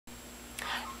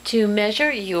To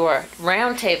measure your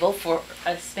round table for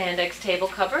a spandex table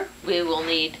cover, we will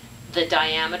need the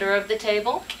diameter of the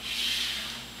table,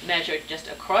 measured just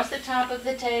across the top of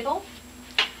the table,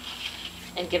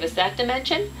 and give us that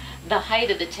dimension. The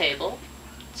height of the table,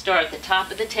 start at the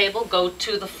top of the table, go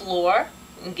to the floor,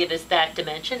 and give us that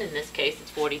dimension. In this case,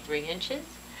 it's 43 inches.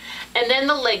 And then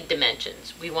the leg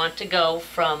dimensions. We want to go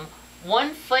from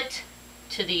one foot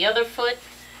to the other foot.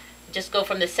 Just go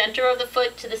from the center of the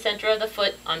foot to the center of the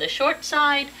foot on the short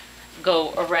side,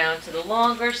 go around to the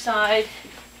longer side,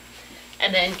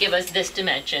 and then give us this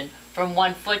dimension from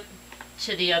one foot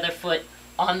to the other foot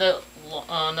on the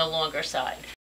longer side.